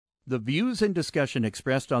The views and discussion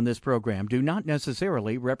expressed on this program do not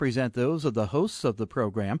necessarily represent those of the hosts of the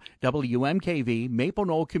program, WMKV, Maple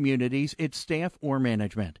Knoll Communities, its staff, or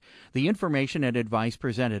management. The information and advice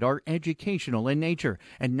presented are educational in nature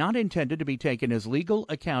and not intended to be taken as legal,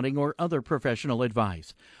 accounting, or other professional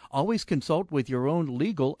advice. Always consult with your own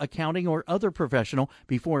legal, accounting, or other professional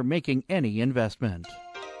before making any investment.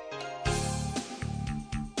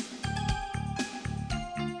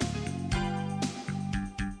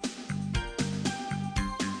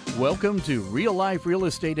 Welcome to Real Life Real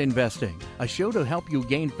Estate Investing, a show to help you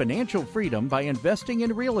gain financial freedom by investing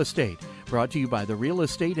in real estate. Brought to you by the Real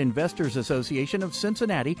Estate Investors Association of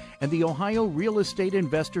Cincinnati and the Ohio Real Estate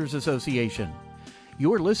Investors Association.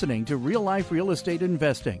 You're listening to Real Life Real Estate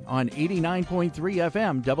Investing on 89.3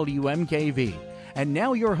 FM WMKV. And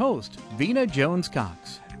now your host, Vena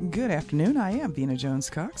Jones-Cox. Good afternoon. I am Vena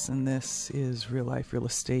Jones-Cox, and this is Real Life Real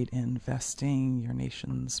Estate Investing, your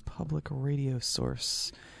nation's public radio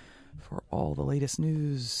source for all the latest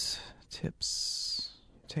news, tips,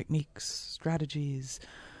 techniques, strategies,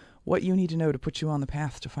 what you need to know to put you on the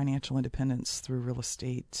path to financial independence through real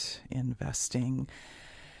estate investing.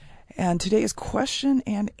 And today is question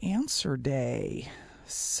and answer day.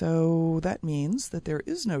 So that means that there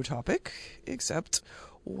is no topic except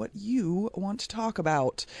what you want to talk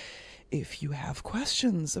about. If you have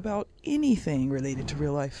questions about anything related to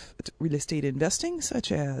real estate investing, such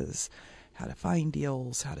as how to find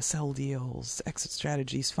deals, how to sell deals, exit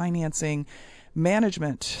strategies, financing,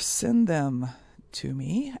 management, send them to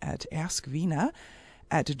me at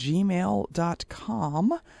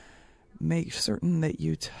askvena@gmail.com. Make certain that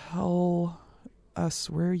you tell us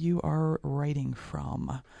where you are writing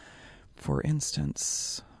from. For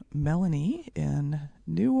instance, Melanie in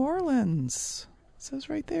New Orleans, it says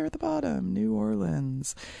right there at the bottom, New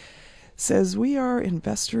Orleans, says, we are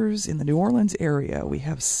investors in the New Orleans area. We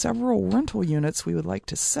have several rental units we would like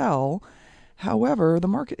to sell. However, the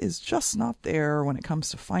market is just not there when it comes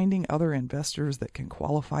to finding other investors that can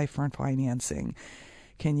qualify for financing.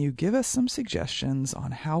 Can you give us some suggestions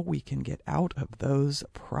on how we can get out of those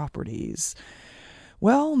properties?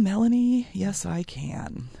 Well, Melanie, yes, I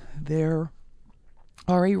can. There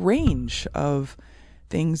are a range of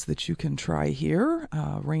things that you can try here,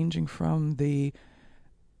 ranging from the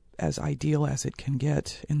as ideal as it can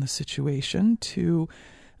get in the situation to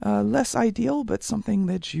less ideal, but something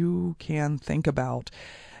that you can think about.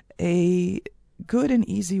 A good and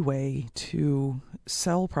easy way to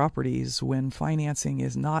sell properties when financing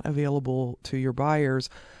is not available to your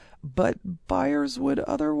buyers, but buyers would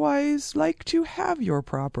otherwise like to have your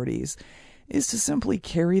properties, is to simply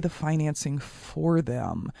carry the financing for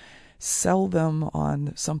them. Sell them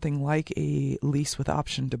on something like a lease with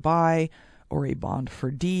option to buy or a bond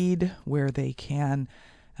for deed, where they can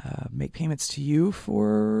make payments to you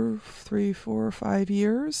for 3, 4, or 5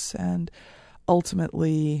 years and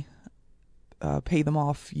ultimately pay them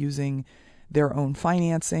off using their own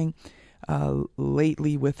financing.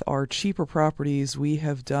 Lately, with our cheaper properties, we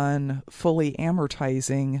have done fully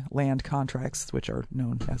amortizing land contracts, which are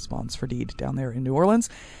known as bonds for deed down there in New Orleans,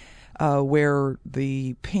 where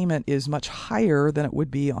the payment is much higher than it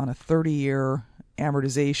would be on a 30-year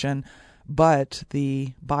amortization, but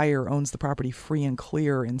the buyer owns the property free and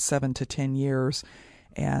clear in 7 to 10 years,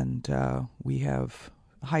 and we have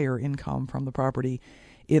higher income from the property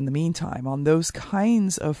in the meantime. On those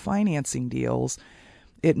kinds of financing deals,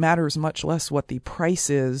 it matters much less what the price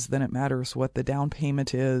is than it matters what the down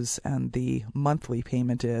payment is and the monthly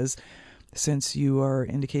payment is. Since you are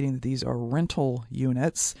indicating that these are rental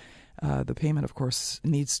units, the payment, of course,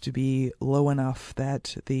 needs to be low enough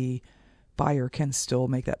that the buyer can still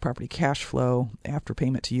make that property cash flow after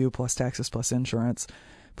payment to you, plus taxes, plus insurance,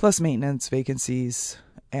 plus maintenance, vacancies,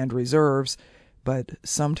 and reserves. But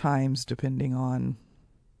sometimes, depending on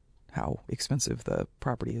how expensive the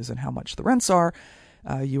property is and how much the rents are,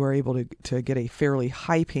 you are able to get a fairly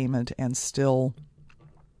high payment and still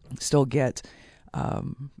get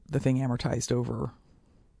the thing amortized over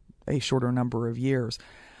a shorter number of years.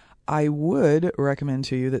 I would recommend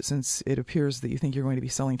to you that, since it appears that you think you're going to be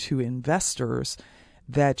selling to investors,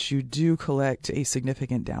 that you do collect a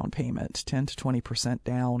significant down payment. 10 to 20%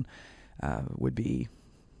 down would be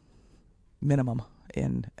minimum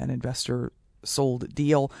in an investor sold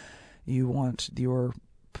deal. You want your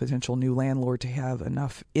potential new landlord to have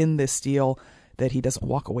enough in this deal that he doesn't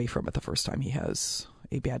walk away from it the first time he has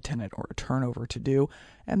a bad tenant or a turnover to do,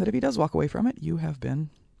 and that if he does walk away from it, you have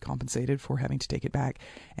been compensated for having to take it back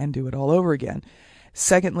and do it all over again.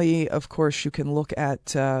 Secondly, of course, you can look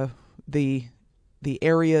at the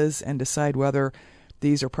areas and decide whether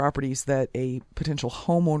these are properties that a potential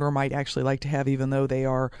homeowner might actually like to have, even though they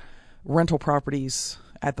are rental properties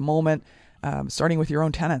at the moment, starting with your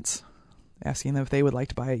own tenants, asking them if they would like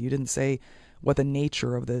to buy it. You didn't say what the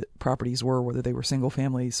nature of the properties were, whether they were single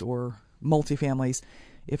families or multifamilies.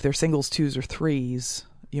 If they're singles, twos, or threes,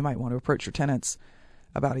 you might want to approach your tenants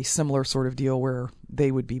about a similar sort of deal where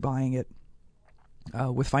they would be buying it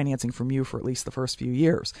with financing from you for at least the first few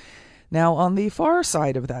years. Now, on the far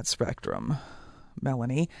side of that spectrum,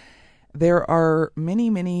 Melanie, there are many,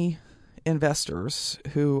 many investors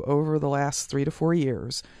who, over the last 3 to 4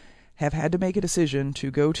 years, have had to make a decision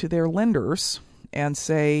to go to their lenders and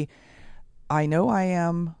say, I know I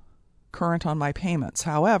am current on my payments.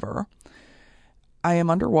 However, I am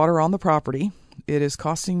underwater on the property. It is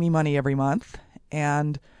costing me money every month,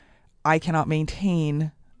 and I cannot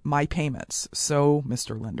maintain my payments. So,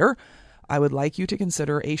 Mr. Lender, I would like you to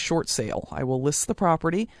consider a short sale. I will list the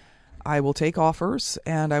property, I will take offers,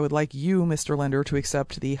 and I would like you, Mr. Lender, to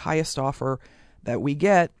accept the highest offer that we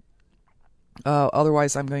get.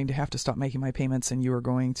 Otherwise, I'm going to have to stop making my payments, and you are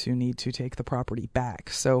going to need to take the property back.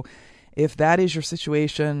 So if that is your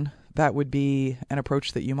situation, that would be an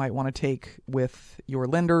approach that you might want to take with your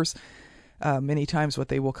lenders. Many times what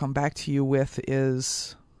they will come back to you with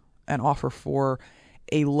is an offer for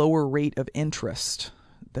a lower rate of interest,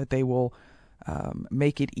 that they will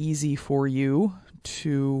make it easy for you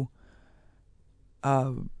to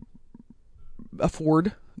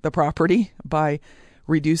afford the property by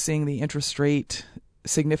reducing the interest rate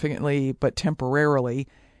significantly but temporarily,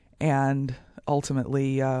 and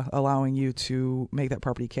ultimately allowing you to make that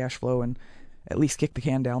property cash flow and at least kick the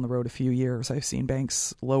can down the road a few years. I've seen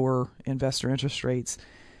banks lower investor interest rates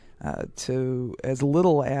to as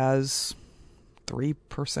little as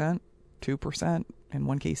 3%, 2%, in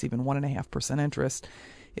one case even 1.5% interest.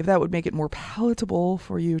 If that would make it more palatable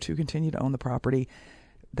for you to continue to own the property,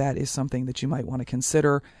 that is something that you might want to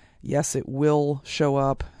consider. Yes, it will show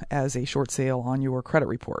up as a short sale on your credit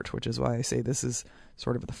report, which is why I say this is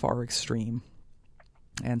sort of the far extreme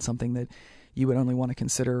and something that you would only want to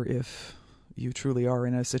consider if you truly are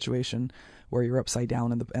in a situation where you're upside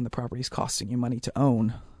down and the property is costing you money to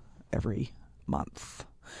own every month.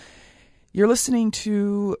 You're listening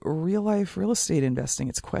to Real Life Real Estate Investing.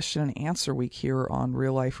 It's question and answer week here on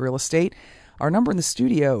Real Life Real Estate. Our number in the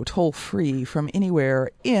studio, toll free from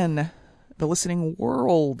anywhere in the listening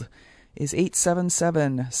world, is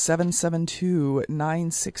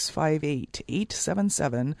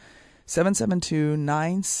 877-772-9658.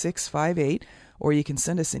 877-772-9658. Or you can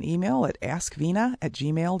send us an email at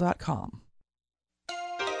askvina@gmail.com.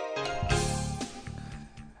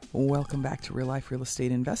 Welcome back to Real Life Real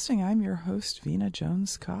Estate Investing. I'm your host, Vina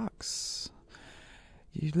Jones Cox.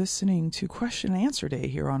 You're listening to Question and Answer Day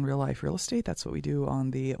here on Real Life Real Estate. That's what we do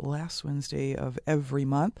on the last Wednesday of every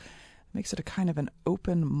month. It makes it a kind of an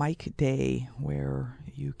open mic day where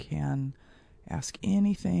you can ask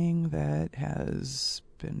anything that has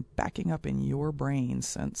been backing up in your brain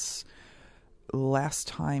since last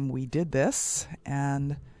time we did this,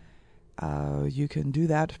 and you can do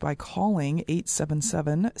that by calling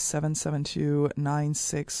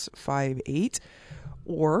 877-772-9658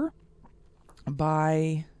 or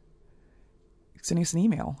by sending us an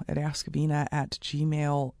email at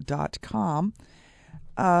askvina@gmail.com.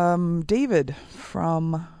 David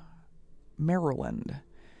from Maryland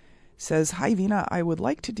says, Hi, Vina. I would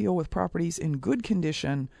like to deal with properties in good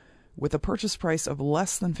condition with a purchase price of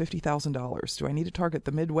less than $50,000. Do I need to target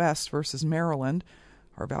the Midwest versus Maryland?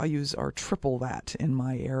 Our values are triple that in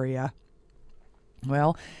my area.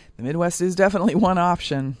 Well, the Midwest is definitely one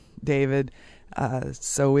option, David.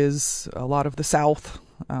 So is a lot of the South.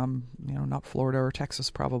 Not Florida or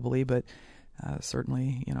Texas probably, but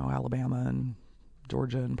certainly, Alabama and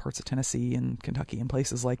Georgia and parts of Tennessee and Kentucky and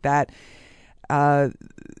places like that. So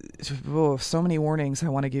many warnings I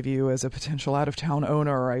want to give you as a potential out-of-town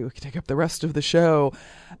owner. I could take up the rest of the show.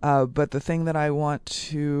 But the thing that I want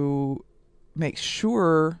to make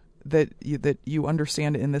sure that you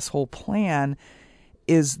understand in this whole plan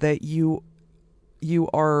is that you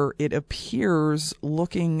are, it appears,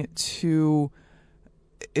 looking to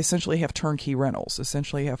essentially have turnkey rentals,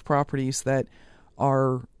 essentially have properties that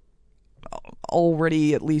are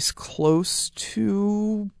already at least close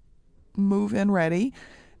to move-in ready,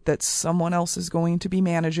 that someone else is going to be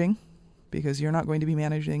managing, because you're not going to be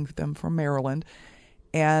managing them from Maryland,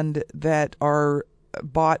 and that are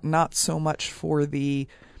bought not so much for the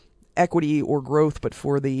equity or growth, but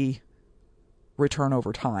for the return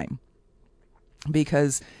over time.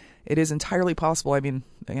 Because it is entirely possible, the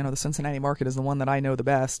Cincinnati market is the one that I know the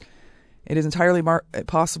best. It is entirely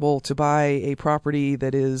possible to buy a property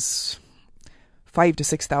that is $5,000 to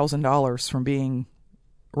 $6,000 from being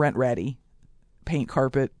rent ready, paint,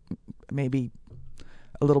 carpet, maybe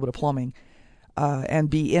a little bit of plumbing, and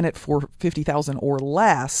be in it for $50,000 or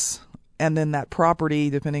less, and then that property,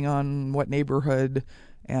 depending on what neighborhood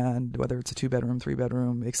and whether it's a 2-bedroom,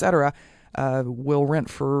 3-bedroom, etc., will rent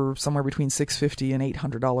for somewhere between $650 and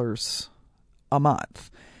 $800 a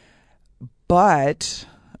month. But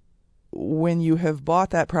when you have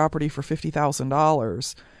bought that property for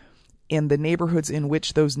 $50,000, in the neighborhoods in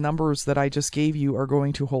which those numbers that I just gave you are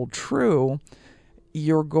going to hold true,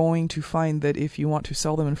 you're going to find that if you want to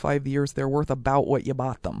sell them in 5 years, they're worth about what you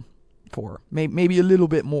bought them for, maybe a little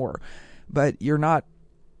bit more. But you're not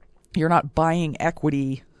buying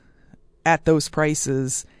equity at those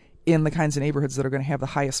prices in the kinds of neighborhoods that are going to have the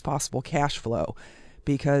highest possible cash flow,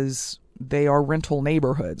 because they are rental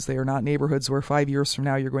neighborhoods. They are not neighborhoods where 5 years from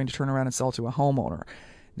now you're going to turn around and sell to a homeowner.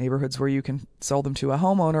 Neighborhoods where you can sell them to a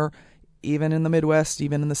homeowner, even in the Midwest,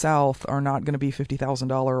 even in the South, are not going to be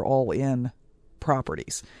 $50,000 all-in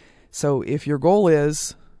properties. So if your goal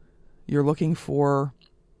is you're looking for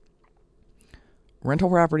rental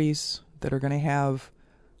properties that are going to have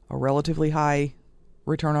a relatively high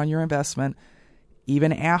return on your investment,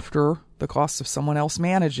 even after the cost of someone else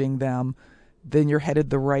managing them, then you're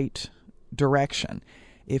headed the right direction.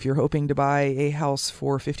 If you're hoping to buy a house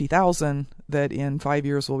for $50,000 that in 5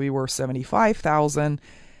 years will be worth $75,000,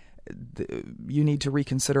 you need to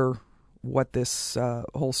reconsider what this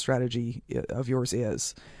whole strategy of yours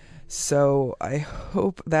is. So I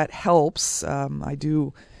hope that helps. I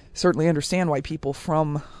do certainly understand why people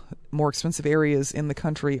from more expensive areas in the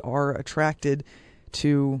country are attracted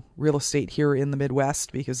to real estate here in the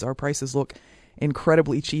Midwest, because our prices look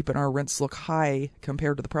incredibly cheap and our rents look high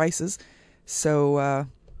compared to the prices. So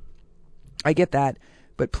I get that,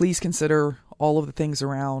 but please consider all of the things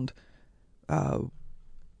around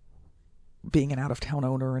being an out-of-town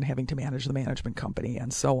owner and having to manage the management company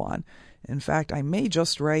and so on. In fact, I may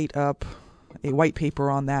just write up a white paper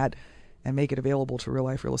on that and make it available to Real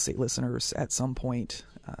Life Real Estate listeners at some point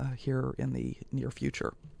here in the near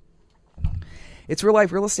future. It's Real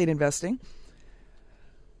Life Real Estate Investing.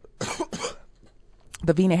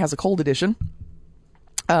 The Vena Has a Cold edition.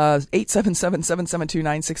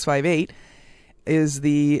 877-772-9658 is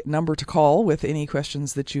the number to call with any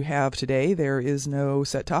questions that you have today. There is no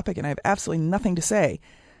set topic, and I have absolutely nothing to say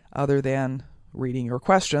other than reading your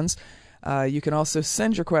questions. You can also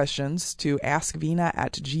send your questions to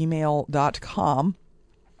askvena@gmail.com.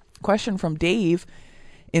 Question from Dave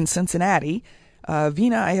in Cincinnati.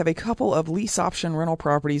 Vena, I have a couple of lease option rental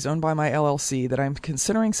properties owned by my LLC that I'm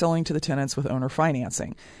considering selling to the tenants with owner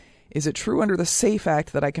financing. Is it true under the SAFE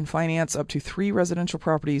Act that I can finance up to 3 residential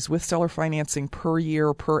properties with seller financing per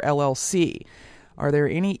year per LLC? Are there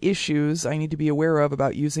any issues I need to be aware of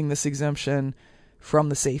about using this exemption from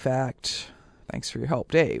the SAFE Act? Thanks for your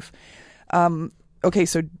help, Dave. Okay,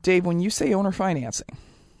 so Dave, when you say owner financing,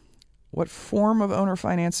 what form of owner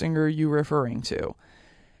financing are you referring to?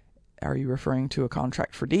 Are you referring to a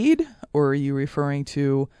contract for deed, or are you referring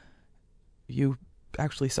to you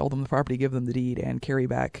actually sell them the property, give them the deed, and carry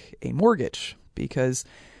back a mortgage? Because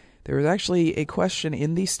there is actually a question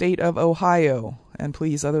in the state of Ohio, and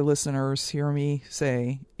please, other listeners, hear me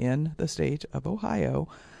say, in the state of Ohio,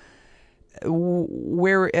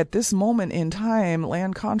 where at this moment in time,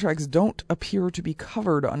 land contracts don't appear to be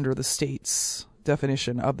covered under the state's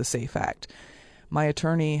definition of the SAFE Act. My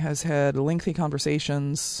attorney has had lengthy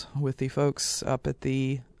conversations with the folks up at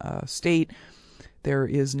the state. There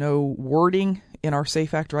is no wording in our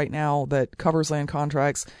SAFE Act right now that covers land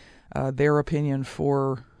contracts. Their opinion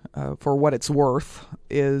for what it's worth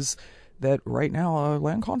is that right now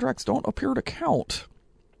land contracts don't appear to count.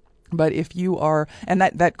 But if you are, and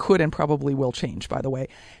that could and probably will change, by the way,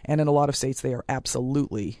 and in a lot of states they are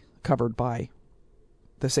absolutely covered by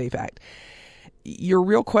the SAFE Act. Your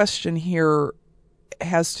real question here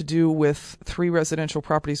has to do with 3 residential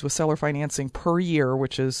properties with seller financing per year,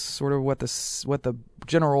 which is sort of what the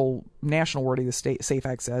general national wording of the state SAFE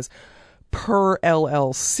Act says, per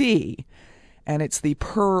LLC. And it's the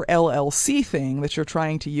per LLC thing that you're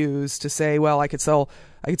trying to use to say, well, I could sell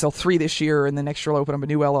 3 this year, and the next year I'll open up a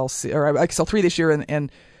new LLC, or I could sell 3 this year,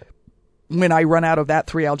 and when I run out of that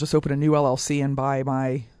 3, I'll just open a new LLC and buy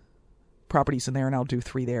my properties in there, and I'll do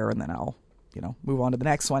 3 there, and then I'll, move on to the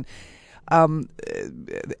next one.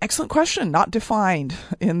 Excellent question. Not defined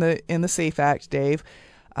in the SAFE Act, Dave.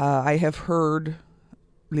 I have heard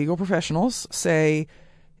legal professionals say,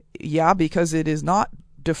 yeah, because it is not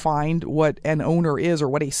defined what an owner is or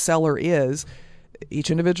what a seller is.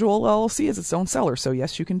 Each individual LLC is its own seller. So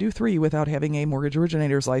yes, you can do 3 without having a mortgage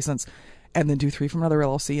originator's license, and then do 3 from another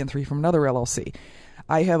LLC and 3 from another LLC.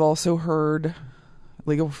 I have also heard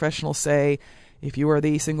legal professionals say, If you are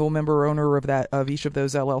the single member owner of each of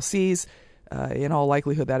those LLCs, in all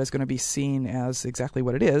likelihood, that is going to be seen as exactly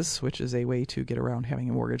what it is, which is a way to get around having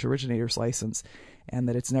a mortgage originator's license, and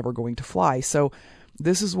that it's never going to fly. So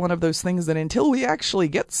this is one of those things that until we actually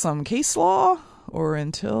get some case law, or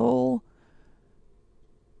until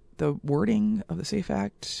the wording of the SAFE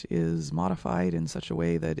Act is modified in such a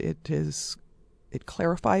way that it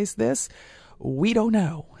clarifies this, we don't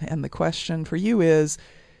know. And the question for you is,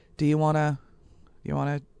 do you want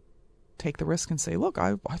to take the risk and say, look,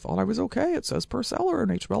 I thought I was okay. It says per seller,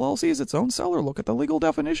 and HLLC is its own seller. Look at the legal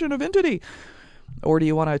definition of entity. Or do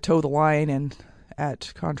you want to toe the line and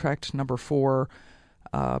at contract number 4,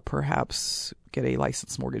 perhaps get a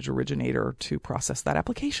licensed mortgage originator to process that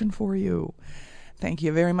application for you? Thank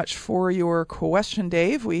you very much for your question,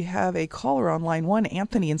 Dave. We have a caller on line 1,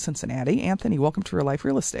 Anthony in Cincinnati. Anthony, welcome to Real Life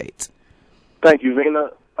Real Estate. Thank you,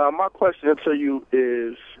 Vina. My question to you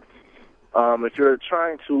is, if you're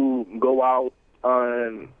trying to go out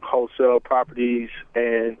on wholesale properties,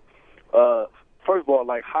 and first of all,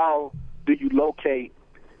 like, how do you locate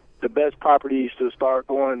the best properties to start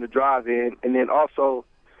going to drive in? And then also,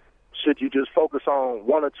 should you just focus on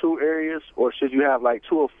 1 or 2 areas, or should you have like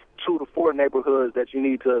 2 to 4 neighborhoods that you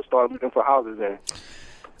need to start looking for houses in?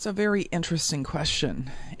 It's a very interesting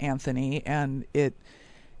question, Anthony, and it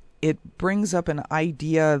brings up an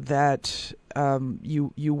idea that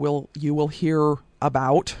you will hear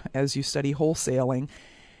about as you study wholesaling,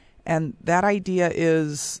 and that idea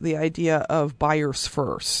is the idea of buyers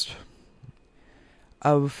first,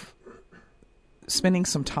 of spending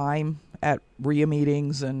some time at RIA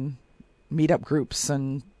meetings and meetup groups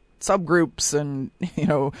and subgroups and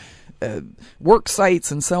work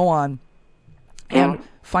sites and so on, and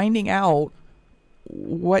finding out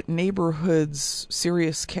what neighborhoods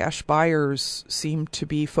serious cash buyers seem to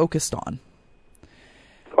be focused on.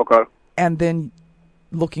 Okay. And then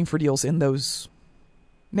looking for deals in those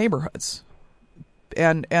neighborhoods.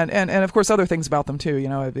 And of course other things about them too.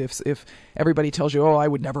 If everybody tells you, I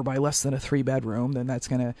would never buy less than a 3-bedroom, then that's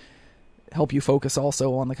going to help you focus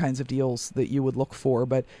also on the kinds of deals that you would look for.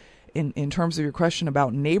 But in terms of your question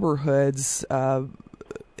about neighborhoods,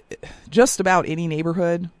 just about any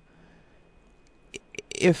neighborhood,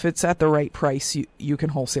 if it's at the right price, you can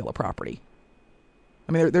wholesale a property.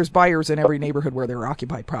 I mean, there's buyers in every neighborhood where there are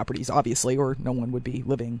occupied properties, obviously, or no one would be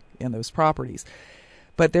living in those properties.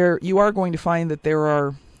 But you are going to find that there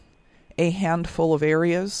are a handful of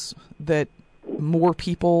areas that more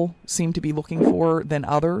people seem to be looking for than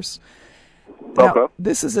others. Now, okay.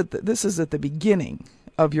 This is at the beginning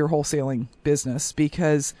of your wholesaling business,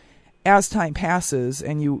 because as time passes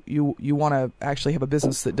and you want to actually have a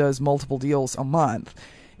business that does multiple deals a month,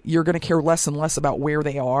 you're going to care less and less about where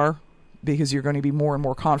they are, because you're going to be more and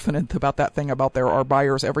more confident about that thing about there are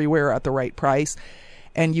buyers everywhere at the right price,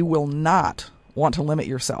 and you will not want to limit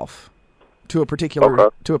yourself to a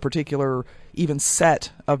particular even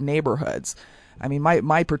set of neighborhoods. I mean,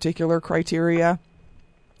 my particular criteria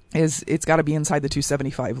is it's got to be inside the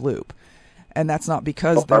 275 loop, and that's not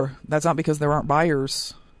because there aren't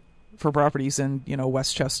buyers for properties in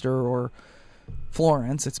Westchester or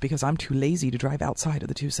Florence. It's because I'm too lazy to drive outside of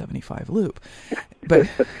the 275 loop. But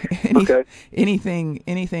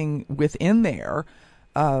anything within there,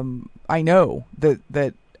 I know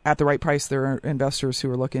that at the right price there are investors who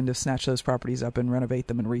are looking to snatch those properties up and renovate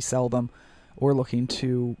them and resell them, or looking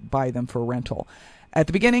to buy them for rental. At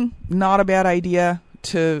the beginning, not a bad idea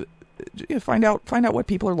to find out what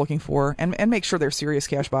people are looking for, and make sure they're serious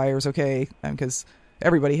cash buyers, okay? Because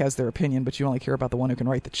everybody has their opinion, but you only care about the one who can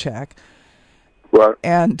write the check. Right.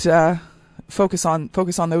 And focus on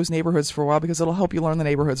those neighborhoods for a while, because it'll help you learn the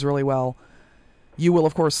neighborhoods really well. You will,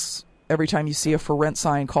 of course, every time you see a for rent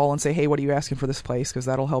sign, call and say, hey, what are you asking for this place? Because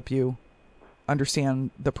that'll help you understand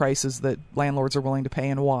the prices that landlords are willing to pay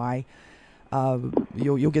and why.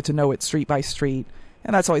 You'll get to know it street by street,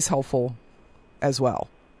 and that's always helpful as well.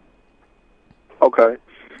 Okay.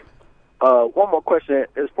 One more question.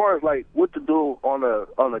 As far as like what to do on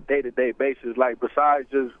a day-to-day basis, like besides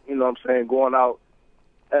just, going out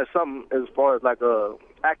as something, as far as like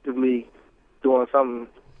actively doing something,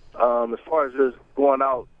 as far as just going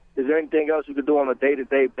out, is there anything else you could do on a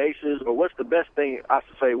day-to-day basis, or what's the best thing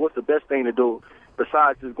to do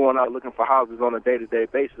besides just going out looking for houses on a day-to-day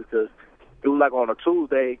basis? Because it was like on a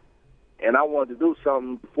Tuesday, and I wanted to do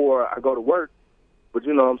something before I go to work. But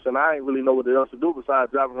you know what I'm saying, I ain't really know what else to do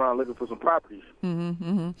besides driving around looking for some properties. Mm-hmm,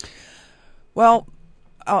 mm-hmm. Well,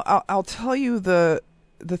 I'll tell you the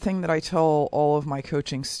thing that I tell all of my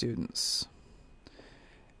coaching students.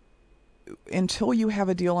 Until you have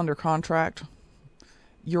a deal under contract,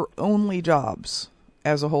 your only jobs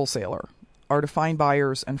as a wholesaler are to find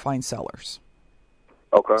buyers and find sellers.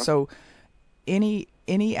 Okay. So any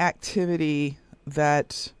activity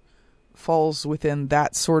that falls within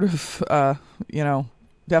that sort of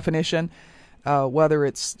definition, whether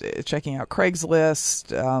it's checking out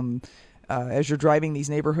Craigslist, as you're driving these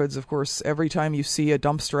neighborhoods, of course, every time you see a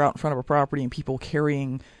dumpster out in front of a property and people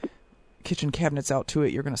carrying kitchen cabinets out to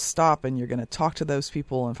it, you're going to stop and you're going to talk to those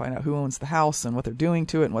people and find out who owns the house and what they're doing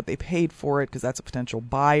to it and what they paid for it, because that's a potential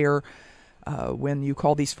buyer. When you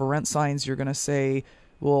call these for rent signs, you're going to say,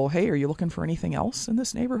 well, hey, are you looking for anything else in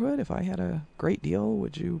this neighborhood? If I had a great deal,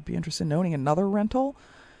 would you be interested in owning another rental?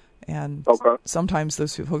 And sometimes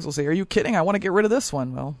those folks will say, are you kidding? I want to get rid of this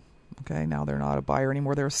one. Well, okay, now they're not a buyer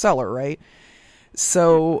anymore. They're a seller, right?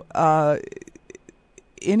 So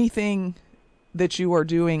anything that you are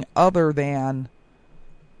doing other than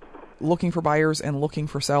looking for buyers and looking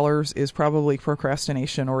for sellers is probably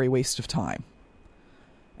procrastination or a waste of time.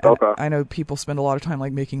 And I know people spend a lot of time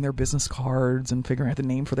like making their business cards and figuring out the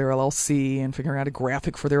name for their LLC and figuring out a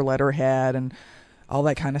graphic for their letterhead and all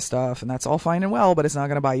that kind of stuff. And that's all fine and well, but it's not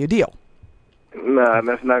going to buy you a deal. Nah,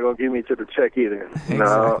 that's not going to get me to the check either. Exactly.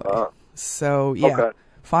 No. So, yeah,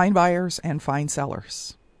 find buyers and find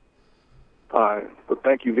sellers. All right. Well,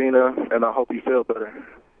 thank you, Vina, and I hope you feel better.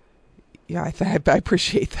 Yeah, I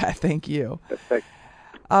appreciate that. Thank you. Thank you.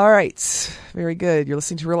 All right. Very good. You're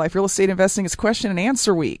listening to Real Life Real Estate Investing. It's question and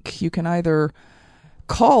answer week. You can either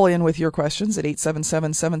call in with your questions at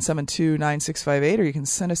 877-772-9658, or you can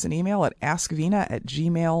send us an email at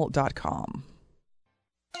askvina@gmail.com.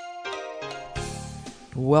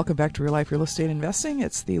 Welcome back to Real Life Real Estate Investing.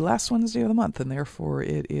 It's the last Wednesday of the month, and therefore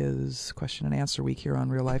it is question and answer week here on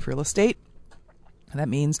Real Life Real Estate. And that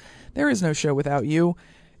means there is no show without you.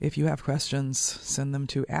 If you have questions, send them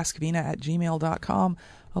to askvina@gmail.com,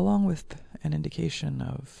 along with an indication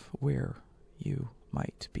of where you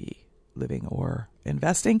might be living or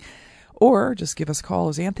investing. Or just give us a call,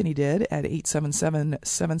 as Anthony did, at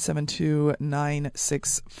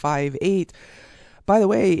 877-772-9658. By the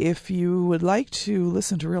way, if you would like to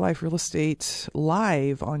listen to Real Life Real Estate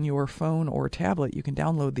live on your phone or tablet, you can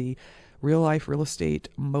download the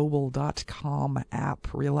realliferealestatmobile.com app,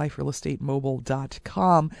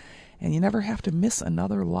 realliferealestatmobile.com, and you never have to miss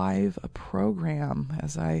another live program.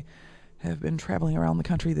 As I have been traveling around the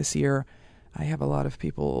country this year, I have a lot of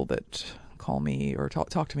people that call me or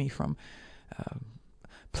talk to me from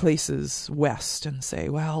places west and say,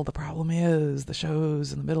 well, the problem is the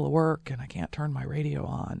show's in the middle of work and I can't turn my radio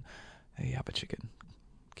on. Yeah, but you can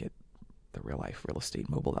get the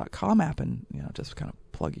realliferealestatmobile.com app and, just kind of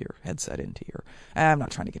plug your headset into your, I'm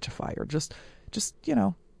not trying to get you fired. Just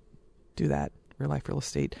do that.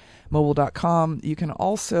 realliferealestatmobile.com. You can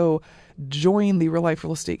also join the Real Life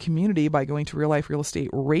Real Estate community by going to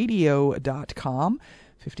realliferealestateradio.com.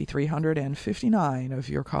 5,359 of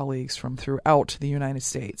your colleagues from throughout the United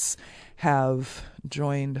States have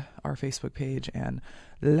joined our Facebook page and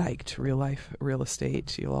liked Real Life Real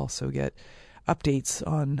Estate. You'll also get updates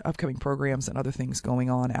on upcoming programs and other things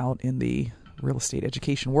going on out in the real estate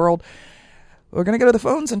education world. We're going to go to the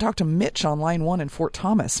phones and talk to Mitch on line 1 in Fort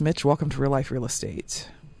Thomas. Mitch, welcome to Real Life Real Estate.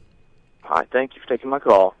 Hi, thank you for taking my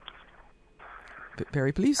call.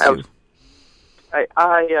 Very pleased to.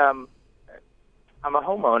 I'm a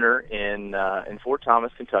homeowner in Fort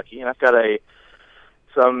Thomas, Kentucky, and I've got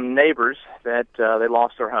some neighbors that they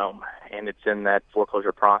lost their home, and it's in that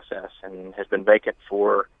foreclosure process and has been vacant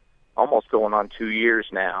for almost going on 2 years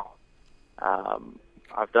now.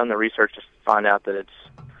 I've done the research to find out that it's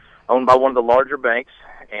owned by one of the larger banks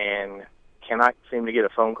and cannot seem to get a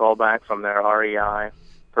phone call back from their REI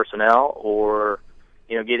personnel or,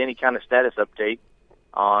 get any kind of status update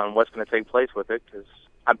on what's going to take place with it, because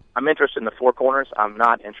I'm interested in the four corners. I'm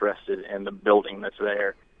not interested in the building that's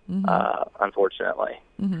there, unfortunately.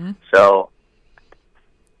 Mm-hmm. So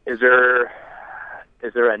is there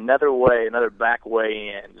another way, another back way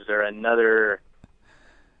in? Is there another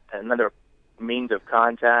means of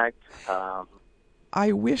contact?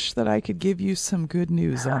 I wish that I could give you some good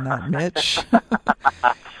news on that, Mitch.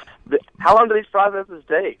 How long do these processes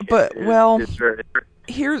take?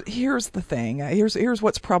 Here's the thing. Here's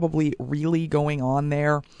what's probably really going on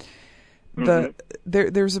there.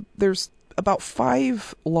 There's about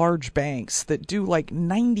 5 large banks that do like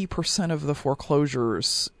 90% of the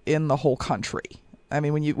foreclosures in the whole country. I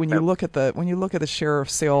mean, when you look at the share of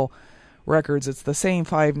sale records, it's the same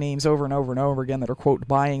 5 names over and over and over again that are, quote,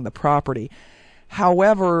 buying the property.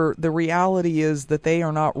 However, the reality is that they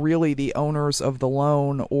are not really the owners of the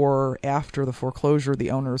loan, or after the foreclosure,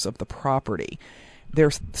 the owners of the property. They're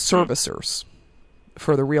servicers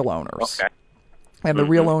for the real owners. Okay. And the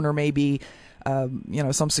real owner may be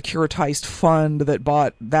some securitized fund that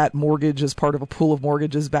bought that mortgage as part of a pool of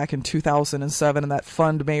mortgages back in 2007, and that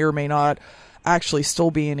fund may or may not actually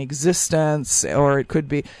still be in existence, or it could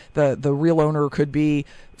be the real owner could be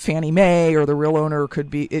Fannie Mae, or the real owner could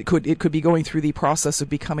be it could be going through the process of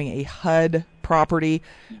becoming a HUD property,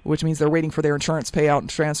 which means they're waiting for their insurance payout and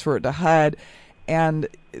transfer it to HUD, and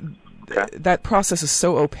that process is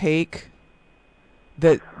so opaque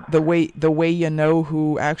that the way you know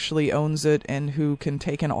who actually owns it and who can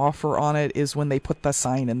take an offer on it is when they put the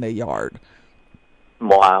sign in the yard.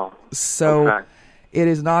 Wow. So it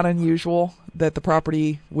is not unusual that the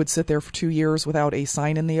property would sit there for 2 years without a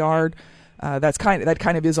sign in the yard. That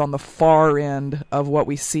kind of is on the far end of what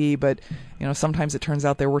we see, but sometimes it turns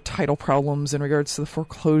out there were title problems in regards to the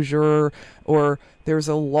foreclosure, or there's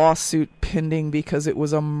a lawsuit pending because it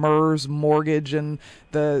was a MERS mortgage and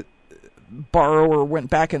the borrower went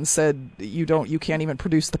back and said you can't even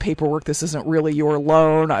produce the paperwork, this isn't really your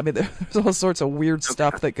loan. I mean, there's all sorts of weird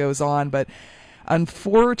stuff that goes on, but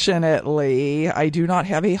unfortunately I do not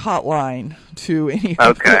have a hotline to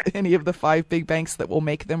any of the 5 big banks that will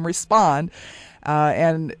make them respond,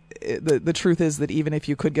 and the truth is that even if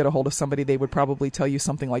you could get a hold of somebody, they would probably tell you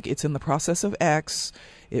something like, it's in the process of X,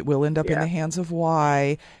 it will end up in the hands of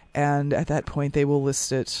Y, and at that point they will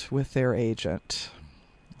list it with their agent.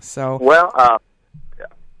 So,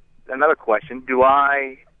 another question: do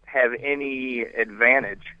I have any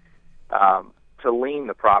advantage to lien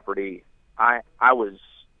the property? I was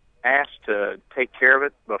asked to take care of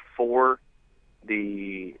it before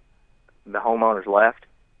the homeowners left,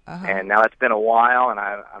 and now it's been a while, and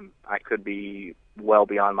I could be well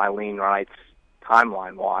beyond my lien rights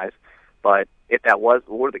timeline wise. But if that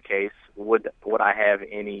were the case, would I have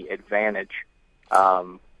any advantage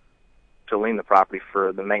to lien the property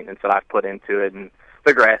for the maintenance that I've put into it, and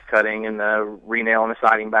the grass cutting and the renailing the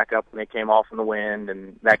siding back up when it came off in the wind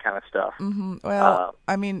and that kind of stuff? Mm-hmm. Well,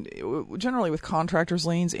 I mean, generally with contractors'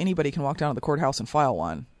 liens, anybody can walk down to the courthouse and file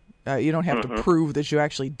one. You don't have to prove that you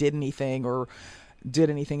actually did anything or did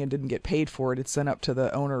anything and didn't get paid for it. It's then up to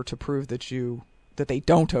the owner to prove that they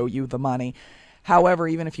don't owe you the money. However,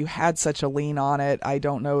 even if you had such a lien on it, I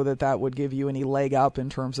don't know that would give you any leg up in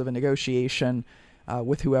terms of a negotiation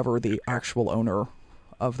with whoever the actual owner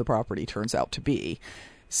of the property turns out to be.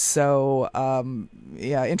 So,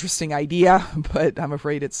 interesting idea, but I'm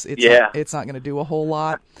afraid it's not going to do a whole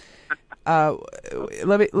lot.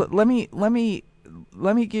 Let me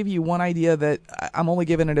give you one idea that I'm only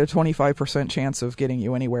giving it a 25% chance of getting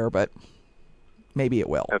you anywhere, but maybe it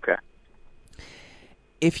will. Okay.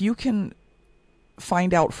 If you can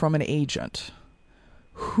find out from an agent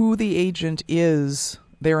who the agent is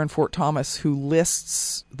there in Fort Thomas who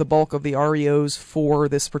lists the bulk of the REOs for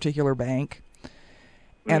this particular bank,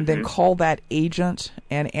 and then call that agent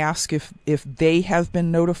and ask if they have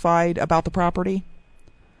been notified about the property.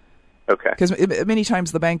 Okay. Because many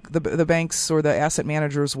times the banks or the asset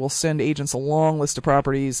managers will send agents a long list of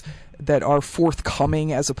properties that are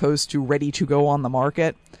forthcoming as opposed to ready to go on the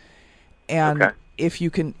market. And if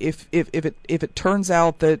it turns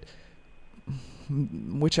out that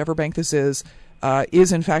whichever bank this is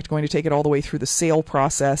in fact going to take it all the way through the sale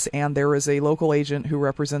process, and there is a local agent who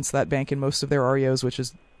represents that bank in most of their REOs, which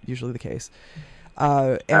is usually the case,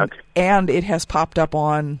 and it has popped up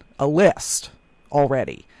on a list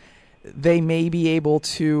already, they may be able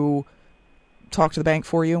to talk to the bank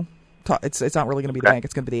for you. It's not really going to be the bank,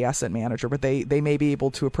 it's going to be the asset manager, but they may be able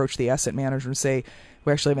to approach the asset manager and say,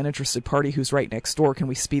 we actually have an interested party who's right next door, can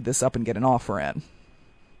we speed this up and get an offer in?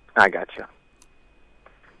 I gotcha.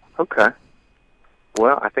 Okay.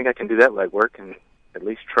 Well, I think I can do that legwork and at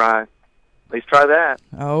least try that.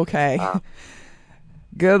 Okay.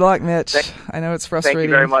 Good luck, Mitch. I know it's frustrating. Thank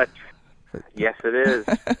you very much. Yes, it is.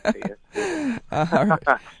 Thank you.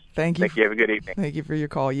 Thank you. Have a good evening. Thank you for your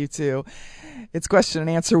call. You too. It's question and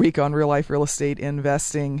answer week on Real Life Real Estate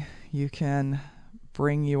Investing. You can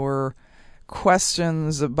bring your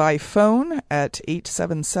questions by phone at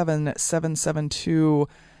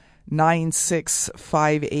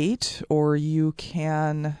 877-772-9658, or you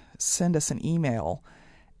can send us an email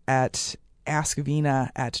at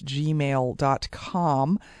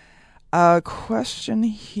askvina@gmail.com. A question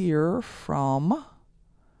here from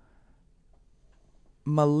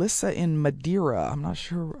Melissa in Madeira. I'm not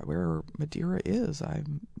sure where Madeira is.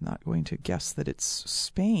 I'm not going to guess that it's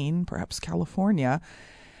Spain, perhaps California.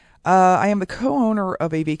 I am the co-owner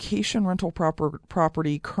of a vacation rental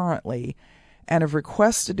property currently, and have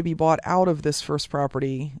requested to be bought out of this first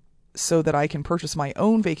property so that I can purchase my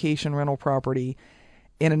own vacation rental property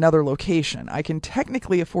in another location. I can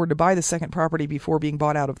technically afford to buy the second property before being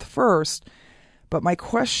bought out of the first, But my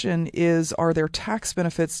question is, are there tax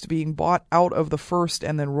benefits to being bought out of the first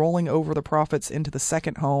and then rolling over the profits into the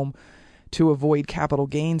second home to avoid capital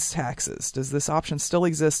gains taxes? Does this option still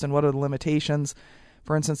exist, and what are the limitations?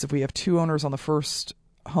 For instance, if we have 2 owners on the first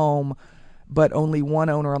home but only 1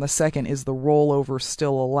 owner on the second, is the rollover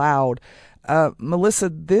still allowed? Melissa,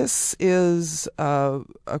 this is a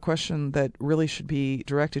question that really should be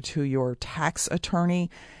directed to your tax attorney.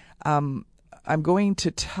 I'm going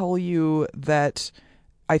to tell you that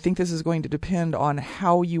I think this is going to depend on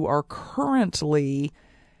how you are currently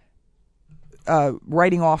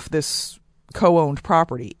writing off this co-owned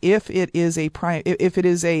property. If it is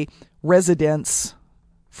a residence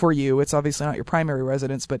for you, it's obviously not your primary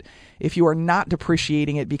residence, but if you are not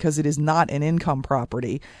depreciating it because it is not an income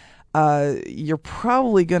property, you're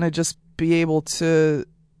probably going to just be able to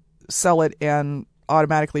sell it and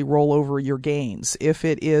automatically roll over your gains. If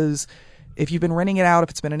you've been renting it out, if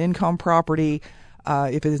it's been an income property,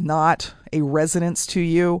 if it is not a residence to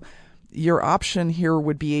you, your option here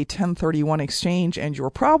would be a 1031 exchange, and your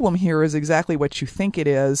problem here is exactly what you think it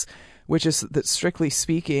is, which is that, strictly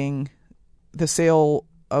speaking, the sale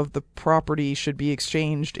of the property should be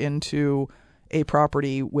exchanged into a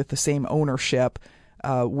property with the same ownership,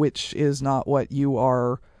 which is not what you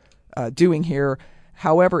are doing here.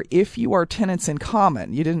 However, if you are tenants in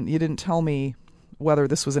common, you didn't tell me whether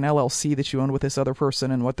this was an LLC that you owned with this other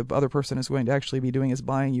person, and what the other person is going to actually be doing is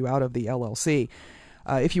buying you out of the LLC.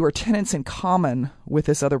 If you are tenants in common with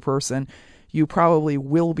this other person, you probably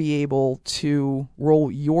will be able to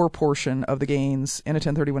roll your portion of the gains in a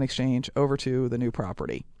 1031 exchange over to the new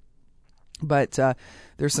property. But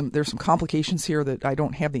there's some complications here that I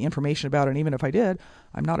don't have the information about, and even if I did,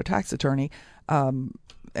 I'm not a tax attorney.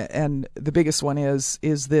 And the biggest one is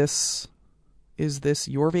this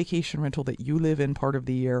your vacation rental that you live in part of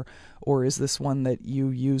the year, or is this one that you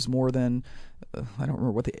use more than, I don't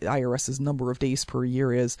remember what the IRS's number of days per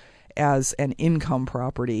year is, as an income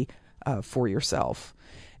property for yourself?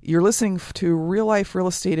 You're listening to Real Life Real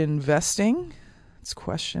Estate Investing. It's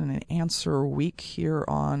question and answer week here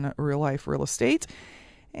on Real Life Real Estate.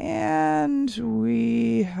 And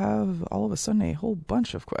we have all of a sudden a whole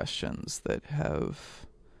bunch of questions that have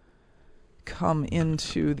come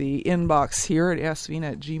into the inbox here at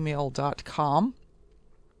askvina@gmail.com.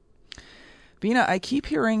 Vina, I keep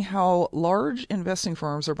hearing how large investing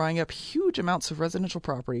firms are buying up huge amounts of residential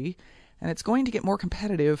property, and it's going to get more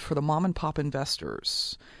competitive for the mom and pop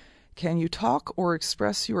investors. Can you talk or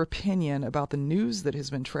express your opinion about the news that has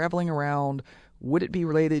been traveling around? Would it be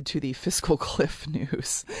related to the fiscal cliff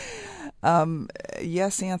news?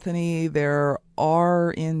 Yes, Anthony, there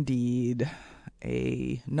are indeed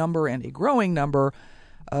a number, and a growing number,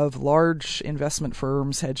 of large investment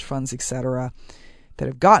firms, hedge funds, etc., that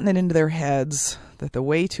have gotten it into their heads that the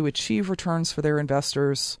way to achieve returns for their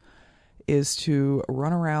investors is to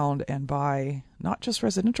run around and buy not just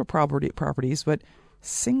residential properties, but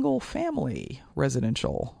single-family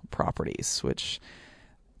residential properties, which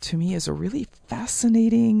to me is a really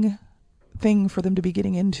fascinating thing for them to be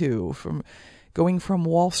getting into, from going from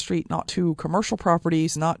Wall Street, not to commercial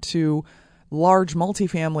properties, not to large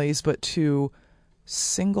multifamilies, but to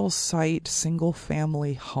single-site,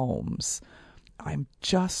 single-family homes. I'm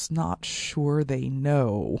just not sure they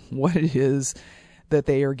know what it is that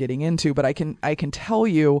they are getting into, but I can tell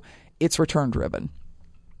you it's return-driven.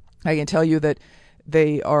 I can tell you that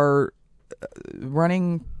they are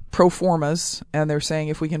running pro formas, and they're saying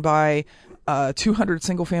if we can buy 200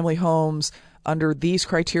 single-family homes under these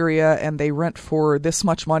criteria and they rent for this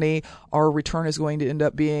much money, our return is going to end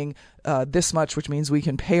up being this much, which means we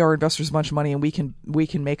can pay our investors a bunch of money and we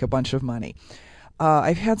can make a bunch of money.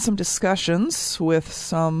 I've had some discussions with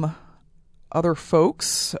some other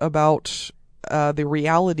folks about the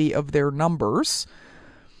reality of their numbers,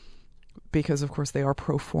 because, of course, they are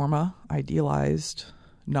pro forma, idealized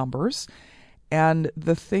numbers. And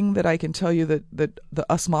the thing that I can tell you that the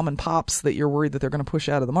us mom and pops that you're worried that they're going to push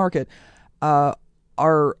out of the market are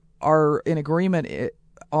in agreement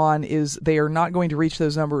on is they are not going to reach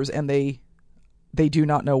those numbers, and they do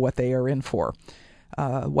not know what they are in for.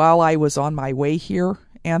 While I was on my way here,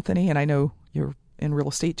 Anthony, and I know you're in real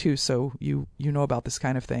estate too, so you know about this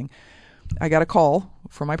kind of thing, I got a call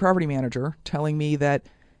from my property manager telling me that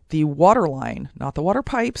the water line, not the water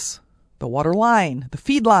pipes, the water line, the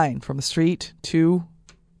feed line from the street to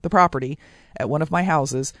the property at one of my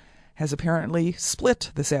houses, has apparently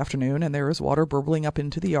split this afternoon, and there is water burbling up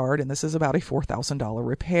into the yard, and this is about a $4,000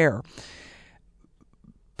 repair.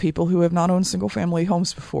 people who have not owned single-family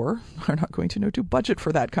homes before are not going to know to budget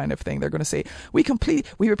for that kind of thing. They're going to say, we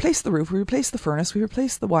replace the roof, we replace the furnace, we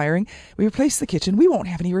replace the wiring, we replace the kitchen. We won't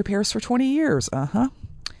have any repairs for 20 years.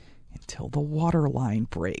 Until the water line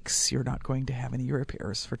breaks, you're not going to have any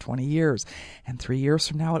repairs for 20 years. And 3 years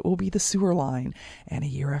from now, it will be the sewer line. And a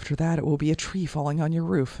year after that, it will be a tree falling on your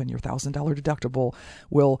roof, and your $1,000 deductible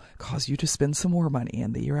will cause you to spend some more money.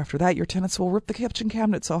 And the year after that, your tenants will rip the kitchen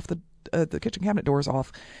cabinets off the kitchen cabinet doors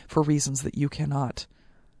off for reasons that you cannot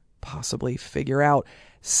possibly figure out.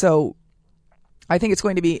 So I think it's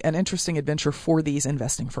going to be an interesting adventure for these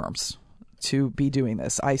investing firms to be doing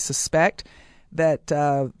this. I suspect that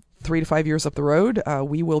 3 to 5 years up the road,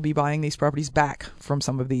 we will be buying these properties back from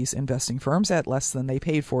some of these investing firms at less than they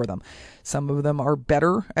paid for them. Some of them are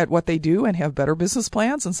better at what they do and have better business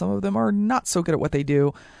plans, and some of them are not so good at what they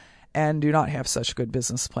do and do not have such good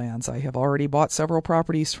business plans. I have already bought several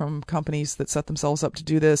properties from companies that set themselves up to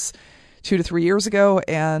do this 2 to 3 years ago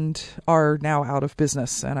and are now out of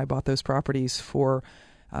business. And I bought those properties for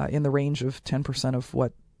in the range of 10% of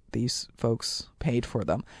what these folks paid for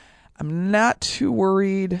them. I'm not too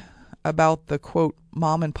worried about the, quote,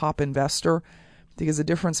 mom and pop investor, because the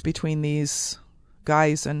difference between these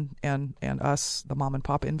guys and us, the mom and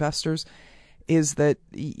pop investors, is that,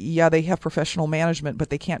 yeah, they have professional management, but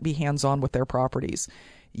they can't be hands-on with their properties.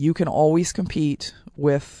 You can always compete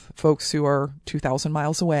with folks who are 2,000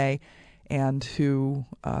 miles away and who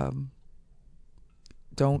aren't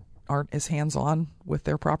as hands-on with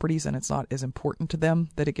their properties, and it's not as important to them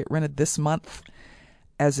that it get rented this month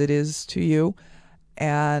as it is to you.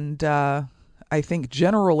 And I think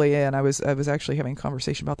generally, and I was actually having a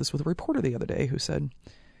conversation about this with a reporter the other day who said,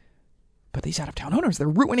 but these out-of-town owners, they're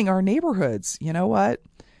ruining our neighborhoods. You know what?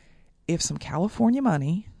 If some California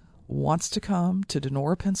money wants to come to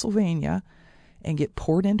Donora, Pennsylvania and get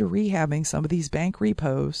poured into rehabbing some of these bank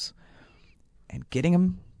repos and getting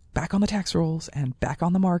them back on the tax rolls and back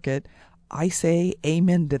on the market, I say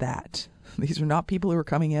amen to that. These are not people who are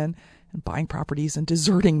coming in and buying properties and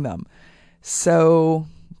deserting them. So,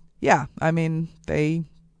 yeah, I mean, they're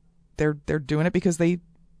doing it because they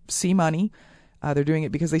see money. They're doing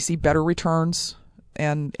it because they see better returns,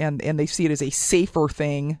 and they see it as a safer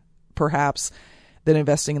thing, perhaps, than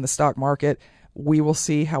investing in the stock market. We will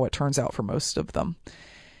see how it turns out for most of them.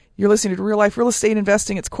 You're listening to Real Life Real Estate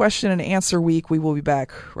Investing. It's question and answer week. We will be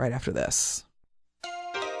back right after this.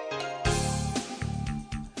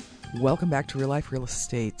 Welcome back to Real Life Real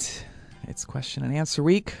Estate. It's question and answer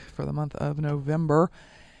week for the month of November.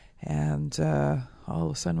 And all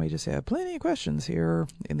of a sudden we just have plenty of questions here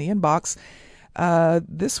in the inbox.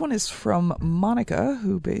 This one is from Monica,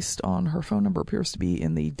 who, based on her phone number, appears to be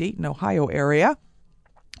in the Dayton, Ohio area.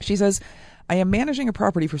 She says, I am managing a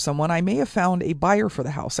property for someone. I may have found a buyer for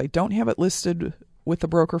the house. I don't have it listed with the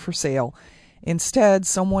broker for sale. Instead,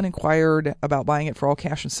 someone inquired about buying it for all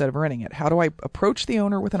cash instead of renting it. How do I approach the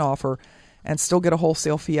owner with an offer and still get a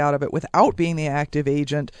wholesale fee out of it without being the active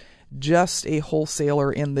agent, just a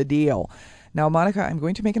wholesaler in the deal? Now, Monica, I'm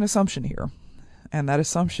going to make an assumption here, and that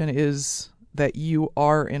assumption is that you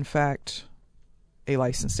are, in fact, a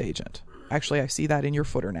licensed agent. Actually, I see that in your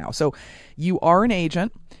footer now. So you are an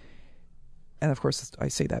agent. And of course, I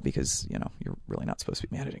say that because, you're really not supposed to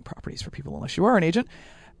be managing properties for people unless you are an agent.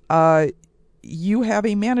 You have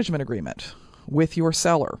a management agreement with your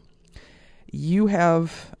seller. You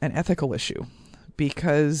have an ethical issue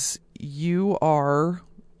because you are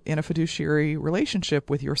in a fiduciary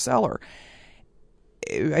relationship with your seller.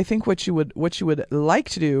 I think what you would like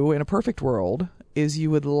to do in a perfect world is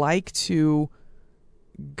you would like to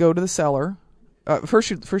go to the seller.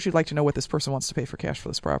 First you'd like to know what this person wants to pay for cash for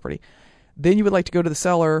this property. Then you would like to go to the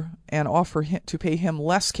seller and offer him to pay him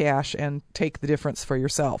less cash and take the difference for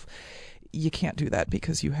yourself. You can't do that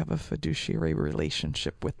because you have a fiduciary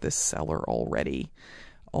relationship with this seller already.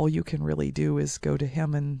 All you can really do is go to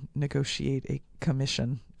him and negotiate a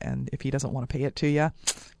commission. And if he doesn't want to pay it to you,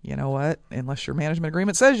 you know what? Unless your management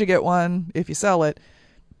agreement says you get one if you sell it,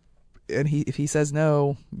 and if he says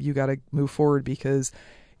no, you got to move forward because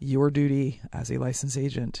your duty as a licensed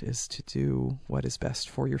agent is to do what is best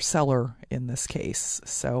for your seller in this case.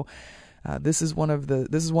 So this is one of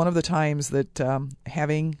the times that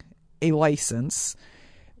having a license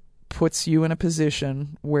puts you in a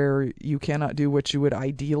position where you cannot do what you would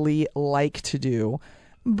ideally like to do.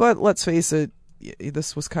 But let's face it,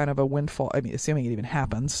 this was kind of a windfall. I mean, assuming it even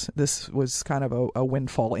happens, this was kind of a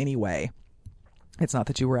windfall anyway. It's not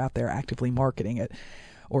that you were out there actively marketing it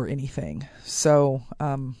or anything. So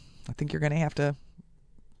I think you're going to have to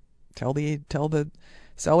tell the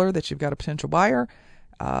seller that you've got a potential buyer.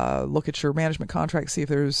 Look at your management contract, see if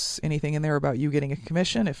there's anything in there about you getting a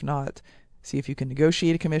commission. If not, see if you can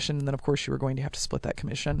negotiate a commission. And then, of course, you are going to have to split that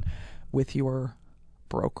commission with your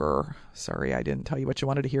broker. Sorry, I didn't tell you what you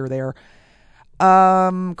wanted to hear there.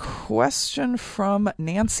 Question from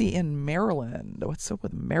Nancy in Maryland. What's up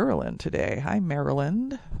with Maryland today? Hi,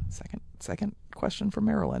 Maryland. Second question from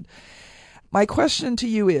Maryland. My question to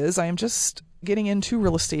you is, I am just getting into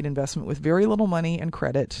real estate investment with very little money and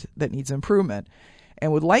credit that needs improvement,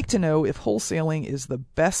 and would like to know if wholesaling is the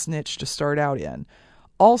best niche to start out in.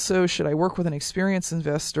 Also, should I work with an experienced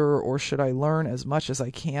investor, or should I learn as much as I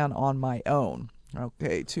can on my own?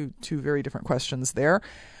 Okay, two very different questions there.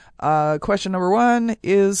 Question number one,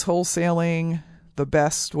 is wholesaling the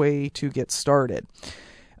best way to get started?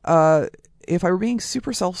 If I were being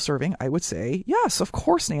super self-serving, I would say, yes, of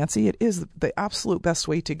course, Nancy, it is the absolute best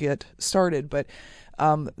way to get started. But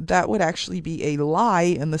that would actually be a lie,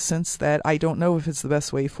 in the sense that I don't know if it's the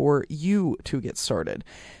best way for you to get started.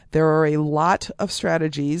 There are a lot of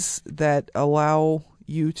strategies that allow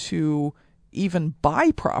you to even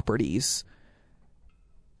buy properties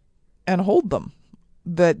and hold them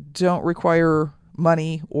that don't require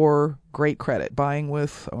money or great credit. Buying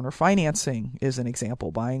with owner financing is an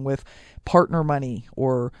example. Buying with partner money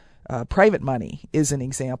or private money is an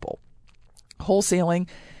example. Wholesaling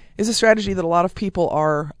is a strategy that a lot of people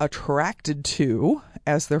are attracted to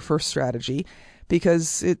as their first strategy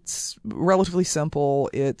because it's relatively simple.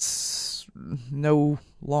 It's no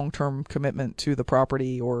long-term commitment to the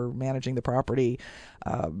property or managing the property.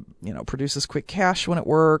 Produces quick cash when it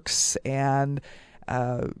works, and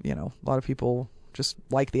a lot of people just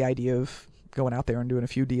like the idea of going out there and doing a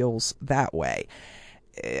few deals that way.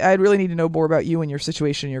 I'd really need to know more about you and your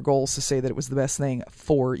situation and your goals to say that it was the best thing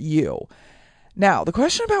for you. Now, the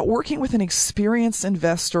question about working with an experienced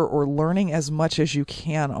investor or learning as much as you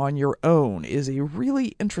can on your own is a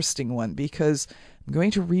really interesting one, because I'm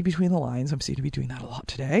going to read between the lines. I seem to be doing that a lot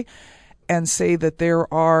today, and say that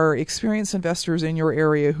there are experienced investors in your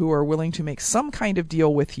area who are willing to make some kind of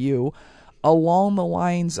deal with you along the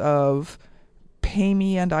lines of pay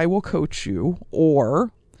me and I will coach you, or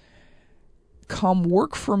come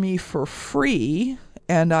work for me for free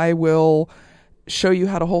and I will show you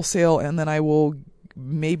how to wholesale, and then I will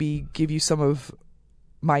maybe give you some of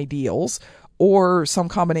my deals, or some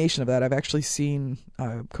combination of that. I've actually seen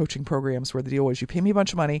coaching programs where the deal was you pay me a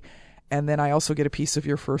bunch of money and then I also get a piece of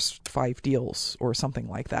your first 5 deals or something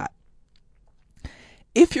like that.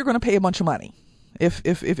 If you're going to pay a bunch of money, if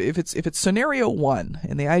it's scenario 1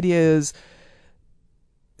 and the idea is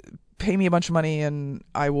pay me a bunch of money and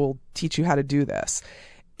I will teach you how to do this,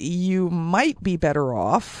 you might be better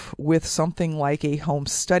off with something like a home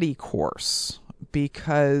study course,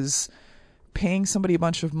 because paying somebody a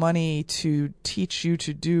bunch of money to teach you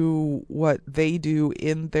to do what they do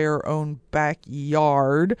in their own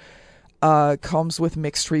backyard comes with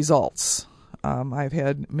mixed results. I've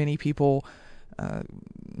had many people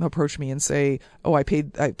approach me and say, "Oh, I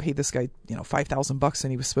paid this guy, $5,000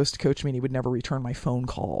 and he was supposed to coach me and he would never return my phone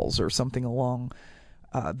calls," or something along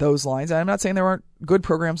those lines. And I'm not saying there aren't good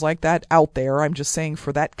programs like that out there. I'm just saying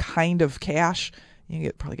for that kind of cash, you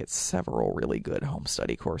can probably get several really good home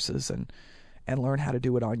study courses and learn how to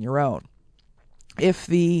do it on your own. If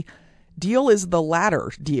the deal is the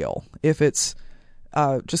latter deal, if it's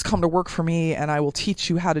just come to work for me and I will teach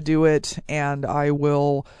you how to do it, and I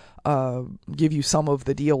will give you some of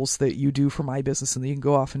the deals that you do for my business, and then you can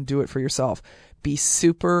go off and do it for yourself, be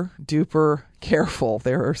super duper careful.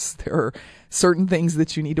 There are certain things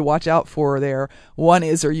that you need to watch out for there. One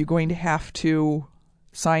is, are you going to have to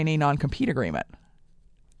sign a non-compete agreement?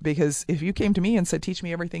 Because if you came to me and said, teach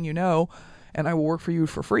me everything you know and I will work for you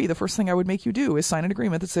for free, the first thing I would make you do is sign an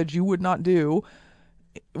agreement that said you would not do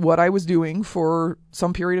what I was doing for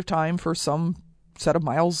some period of time for some set of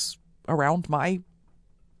miles around my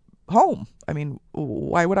home. I mean,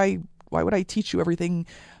 why would I teach you everything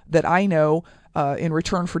that I know in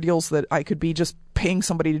return for deals that I could be just paying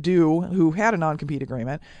somebody to do who had a non-compete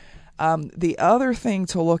agreement? The other thing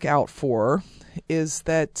to look out for is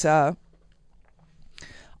that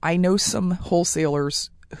I know some wholesalers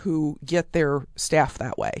who get their staff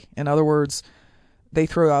that way. In other words, they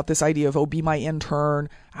throw out this idea of, oh, be my intern.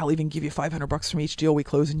 I'll even give you $500 from each deal we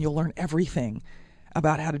close and you'll learn everything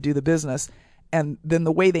about how to do the business. And then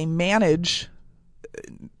the way they manage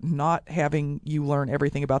not having you learn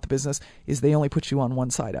everything about the business is they only put you on one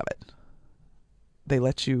side of it. They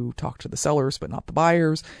let you talk to the sellers, but not the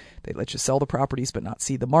buyers. They let you sell the properties, but not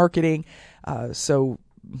see the marketing. So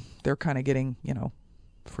they're kind of getting,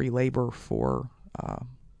 free labor for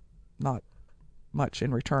not much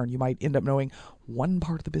in return. You might end up knowing one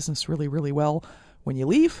part of the business really, really well, when you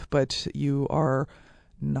leave, but you are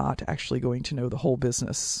not actually going to know the whole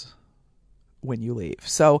business when you leave.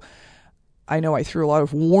 So I know I threw a lot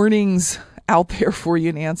of warnings out there for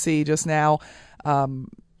you, Nancy, just now.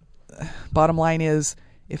 Bottom line is,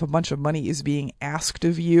 if a bunch of money is being asked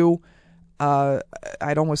of you,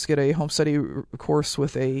 I'd almost get a home study course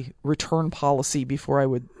with a return policy before I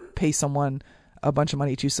would pay someone a bunch of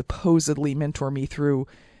money to supposedly mentor me through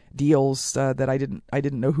deals that I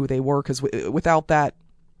didn't know who they were, because without that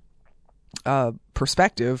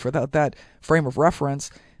perspective, without that frame of reference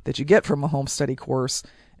that you get from a home study course,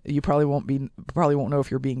 you probably won't know if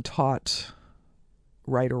you're being taught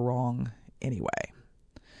right or wrong anyway.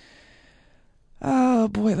 Oh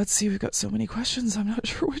boy, let's see. We've got so many questions. I'm not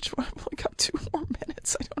sure which one. I've only got 2 more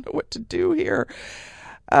minutes. I don't know what to do here.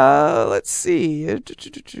 Let's see.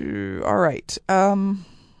 All right.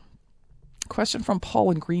 Question from Paul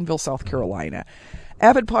in Greenville, South Carolina.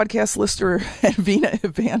 Avid podcast listener and Vena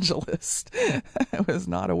evangelist. I was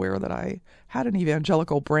not aware that I had an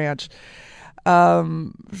evangelical branch.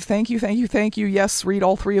 Thank you. Yes, read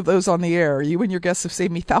all 3 of those on the air. You and your guests have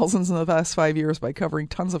saved me thousands in the past 5 years by covering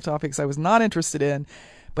tons of topics I was not interested in,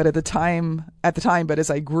 but at the time, but as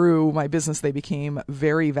I grew my business, they became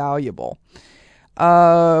very valuable.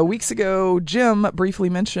 Weeks ago, Jim briefly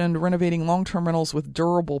mentioned renovating long-term rentals with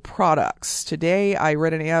durable products. Today, I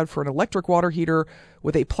read an ad for an electric water heater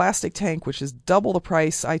with a plastic tank, which is double the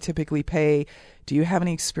price I typically pay. Do you have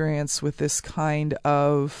any experience with this kind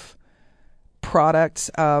of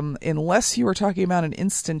product? Unless you were talking about an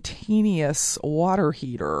instantaneous water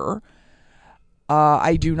heater,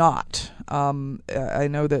 I do not. I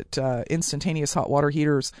know that instantaneous hot water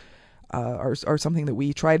heaters are something that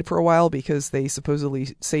we tried for a while because they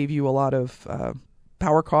supposedly save you a lot of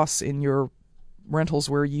power costs in your rentals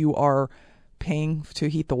where you are paying to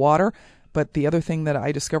heat the water. But the other thing that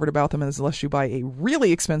I discovered about them is, unless you buy a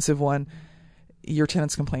really expensive one, your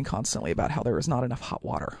tenants complain constantly about how there is not enough hot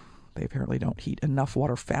water. They apparently don't heat enough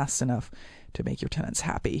water fast enough to make your tenants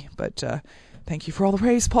happy. But thank you for all the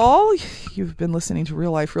praise, Paul. You've been listening to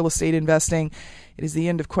Real Life Real Estate Investing. It is the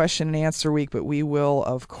end of question and answer week, but we will,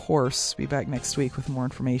 of course, be back next week with more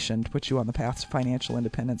information to put you on the path to financial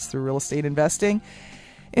independence through real estate investing.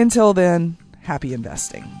 Until then, happy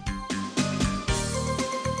investing.